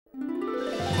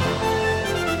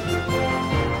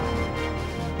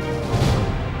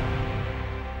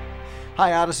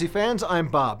Hi, Odyssey fans. I'm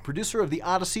Bob, producer of the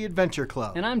Odyssey Adventure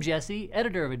Club. And I'm Jesse,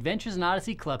 editor of Adventures in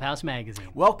Odyssey Clubhouse magazine.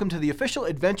 Welcome to the official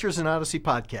Adventures in Odyssey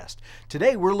podcast.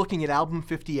 Today we're looking at album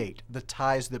 58, The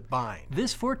Ties That Bind.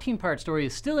 This 14-part story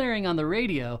is still airing on the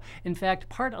radio. In fact,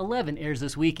 part 11 airs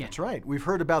this weekend. That's right. We've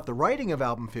heard about the writing of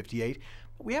album 58,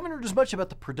 but we haven't heard as much about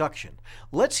the production.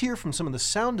 Let's hear from some of the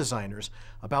sound designers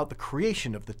about the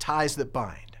creation of The Ties That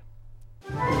Bind.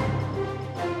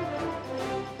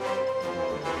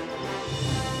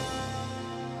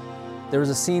 There was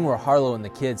a scene where Harlow and the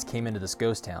kids came into this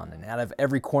ghost town, and out of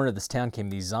every corner of this town came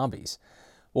these zombies.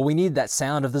 Well, we needed that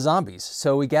sound of the zombies,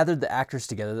 so we gathered the actors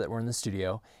together that were in the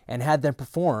studio and had them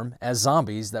perform as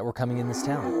zombies that were coming in this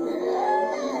town.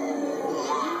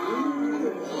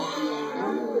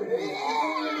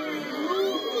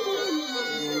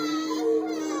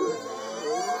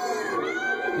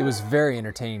 It was very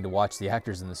entertaining to watch the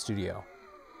actors in the studio,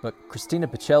 but Christina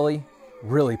Pacelli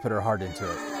really put her heart into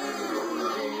it.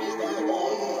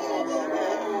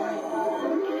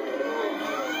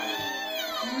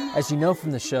 As you know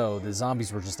from the show, the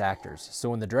zombies were just actors, so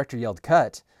when the director yelled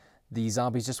cut, the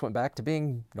zombies just went back to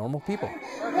being normal people.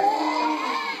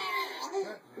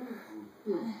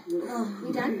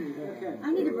 You done?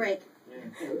 I need a break. I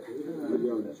need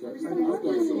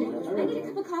a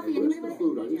cup of coffee. Anybody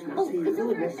want it? Oh, it's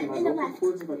over in the left.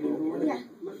 Yeah.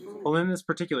 Well, in this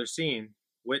particular scene,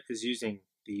 Whit is using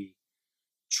the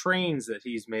trains that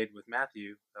he's made with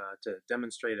Matthew to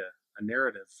demonstrate a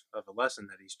narrative of a lesson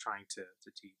that he's trying to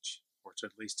teach, or to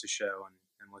at least to show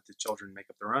and let the children make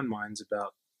up their own minds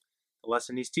about the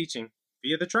lesson he's teaching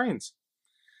via the trains.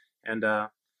 And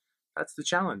that's the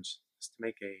challenge, is to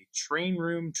make a train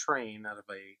room train out of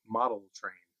a model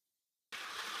train.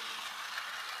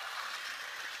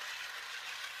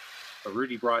 But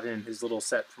Rudy brought in his little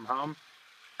set from home,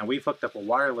 and we've hooked up a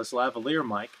wireless lavalier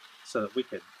mic so that we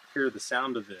could hear the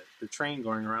sound of the train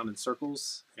going around in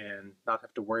circles and not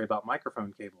have to worry about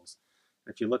microphone cables.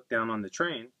 And if you look down on the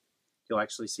train, you'll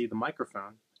actually see the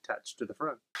microphone attached to the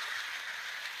front.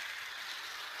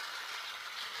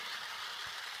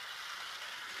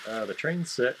 The train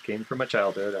set came from my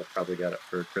childhood. I probably got it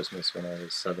for Christmas when I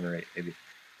was 7 or 8 maybe.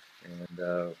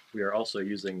 And we are also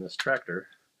using this tractor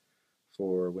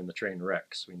for when the train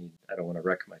wrecks. I don't want to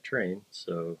wreck my train,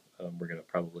 so we're going to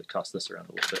probably toss this around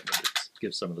a little bit. Maybe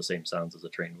gives some of the same sounds as a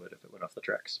train would if it went off the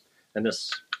tracks. And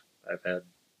this,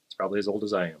 it's probably as old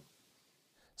as I am.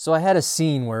 So I had a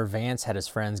scene where Vance had his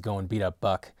friends go and beat up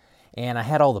Buck, and I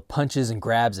had all the punches and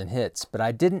grabs and hits, but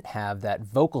I didn't have that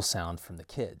vocal sound from the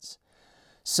kids.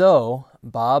 So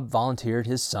Bob volunteered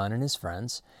his son and his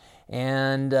friends,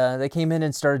 and they came in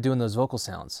and started doing those vocal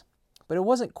sounds. But it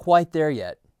wasn't quite there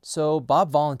yet, so Bob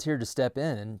volunteered to step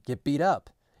in and get beat up,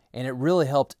 and it really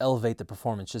helped elevate the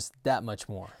performance just that much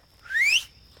more.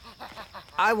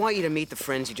 I want you to meet the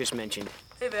friends you just mentioned.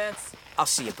 Hey, Vance. I'll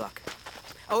see you, Buck.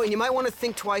 Oh, and you might want to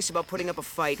think twice about putting up a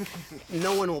fight.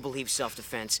 No one will believe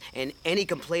self-defense, and any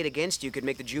complaint against you could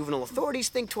make the juvenile authorities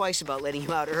think twice about letting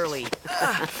you out early.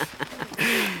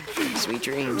 Sweet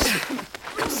dreams.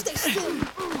 Stay still.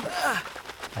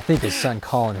 I think his son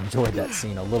Colin enjoyed that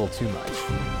scene a little too much.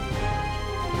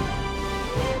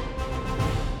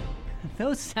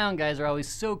 Those sound guys are always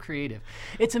so creative.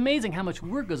 It's amazing how much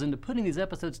work goes into putting these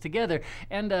episodes together,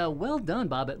 and well done,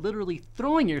 Bob, at literally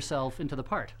throwing yourself into the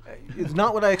part. It's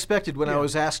not what I expected when I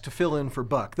was asked to fill in for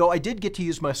Buck, though I did get to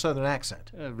use my southern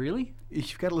accent. Really?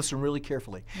 You've got to listen really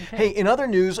carefully. Okay. Hey, in other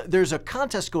news, there's a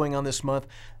contest going on this month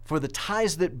for the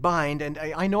Ties That Bind, and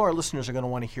I know our listeners are going to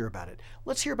want to hear about it.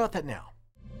 Let's hear about that now.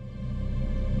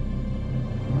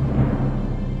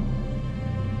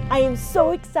 I am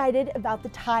so excited about the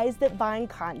Ties That Bind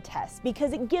contest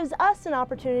because it gives us an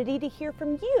opportunity to hear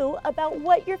from you about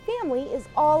what your family is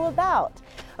all about.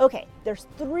 Okay, there's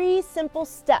 3 simple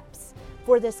steps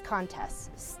for this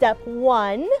contest. Step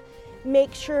 1,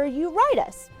 make sure you write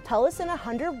us. Tell us in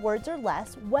 100 words or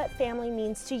less what family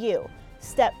means to you.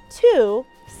 Step 2,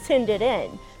 send it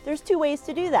in. There's 2 ways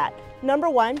to do that. Number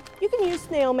 1, you can use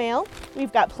snail mail.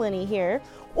 We've got plenty here.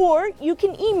 Or you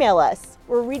can email us.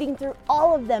 We're reading through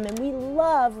all of them, and we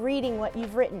love reading what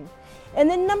you've written. And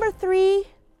then number 3,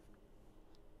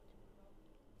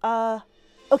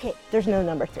 okay, there's no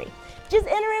number 3. Just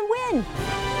enter and win.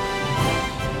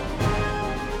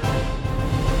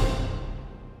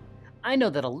 I know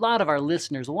that a lot of our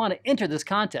listeners want to enter this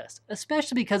contest,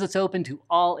 especially because it's open to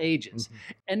all ages.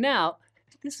 And now,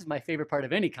 this is my favorite part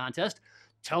of any contest.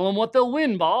 Tell them what they'll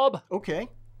win, Bob. Okay.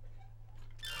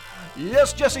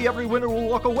 Yes, Jesse, every winner will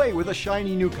walk away with a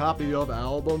shiny new copy of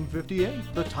Album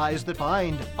 58, The Ties That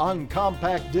Bind, on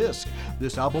compact disc.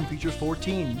 This album features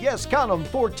 14, yes, count 'em,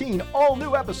 14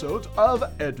 all-new episodes of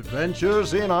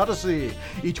Adventures in Odyssey.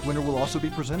 Each winner will also be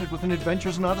presented with an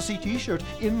Adventures in Odyssey T-shirt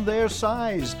in their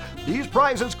size. These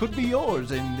prizes could be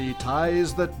yours in the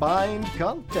Ties That Bind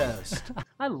contest.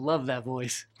 I love that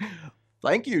voice.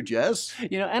 Thank you, Jess.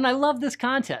 And I love this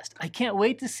contest. I can't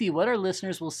wait to see what our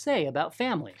listeners will say about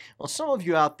family. Well, some of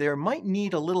you out there might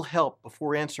need a little help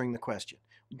before answering the question.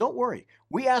 Don't worry.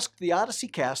 We asked the Odyssey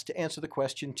cast to answer the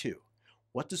question too.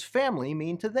 What does family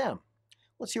mean to them?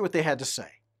 Let's hear what they had to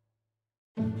say.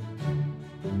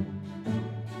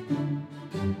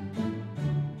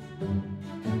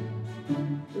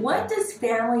 What does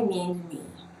family mean to me?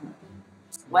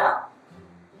 Well,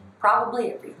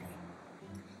 probably everything.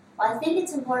 Well, I think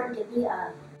it's important to be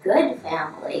a good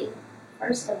family,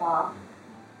 first of all,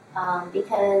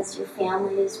 because your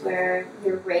family is where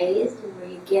you're raised and where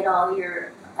you get all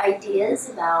your ideas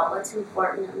about what's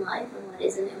important in life and what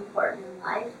isn't important in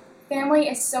life. Family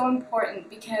is so important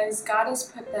because God has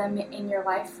put them in your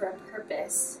life for a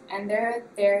purpose, and they're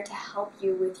there to help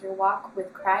you with your walk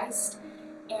with Christ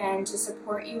and to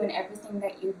support you in everything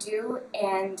that you do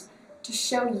and to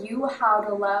show you how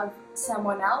to love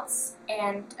someone else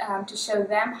and to show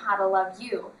them how to love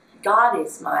you. God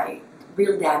is my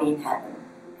real daddy in heaven,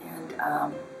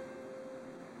 and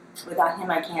without him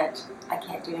I can't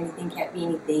do anything, can't be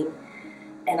anything,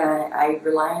 and I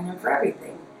rely on him for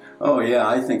everything. Oh yeah,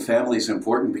 I think family is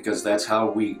important because that's how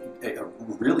we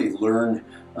really learn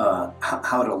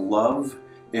how to love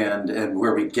and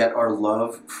where we get our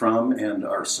love from and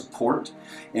our support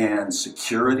and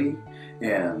security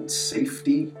and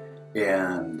safety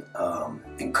and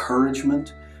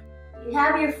encouragement. You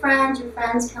have your friends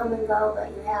come and go,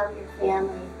 but you have your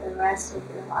family for the rest of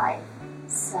your life.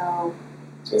 So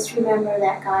just remember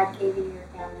that God gave you your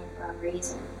family for a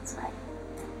reason. It's like,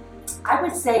 I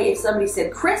would say if somebody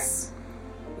said, Chris,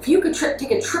 if you could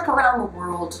take a trip around the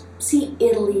world, see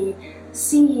Italy,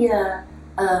 see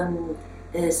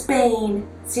Spain,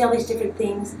 see all these different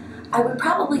things, I would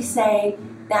probably say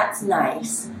that's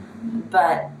nice,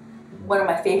 but one of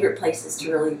my favorite places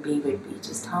to really be would be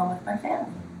just home with my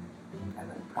family. I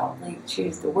would probably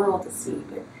choose the world to see,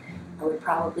 but I would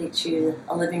probably choose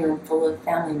a living room full of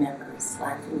family members,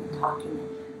 laughing and talking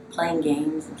and playing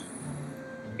games and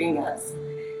being us.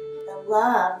 The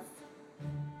love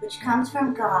which comes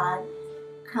from God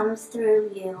comes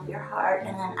through you, your heart,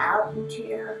 and then out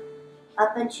into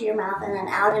up into your mouth and then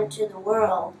out into the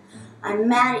world. I'm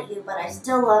mad at you, but I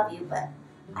still love you, but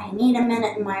I need a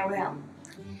minute in my room.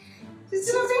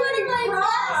 She's one of my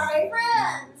best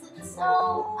friends, and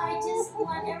so I just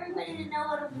want everybody to know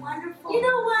what a wonderful,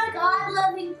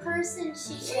 God-loving person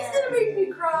she is. She's gonna make me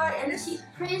cry, and she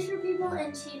prays for people,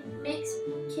 and she makes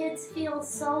kids feel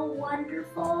so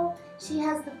wonderful. She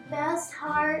has the best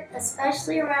heart,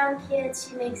 especially around kids.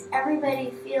 She makes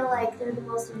everybody feel like they're the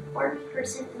most important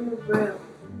person in the room.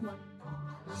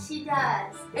 She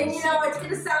does. And it's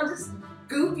gonna sound just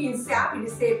goofy and sappy to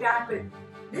say it back, but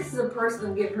this is a person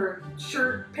who give her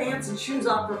shirt, pants, and shoes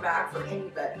off her back for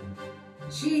anybody.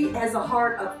 She has a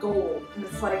heart of gold, and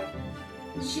it's like,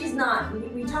 she's not,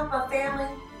 we talk about family,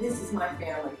 this is my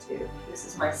family too. This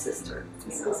is my sister.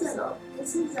 This is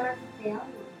our family.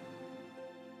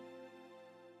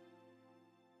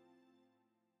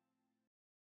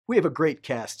 We have a great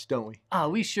cast, don't we?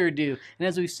 We sure do. And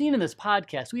as we've seen in this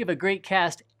podcast, we have a great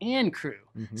cast and crew.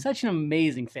 Such an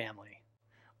amazing family.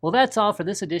 Well, that's all for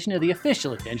this edition of the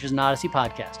official Adventures in Odyssey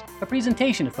podcast, a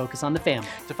presentation to focus on the family.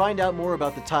 To find out more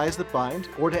about the ties that bind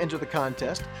or to enter the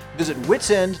contest, visit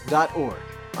witsend.org.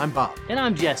 I'm Bob. And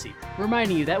I'm Jesse,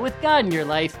 reminding you that with God in your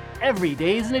life, every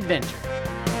day is an adventure.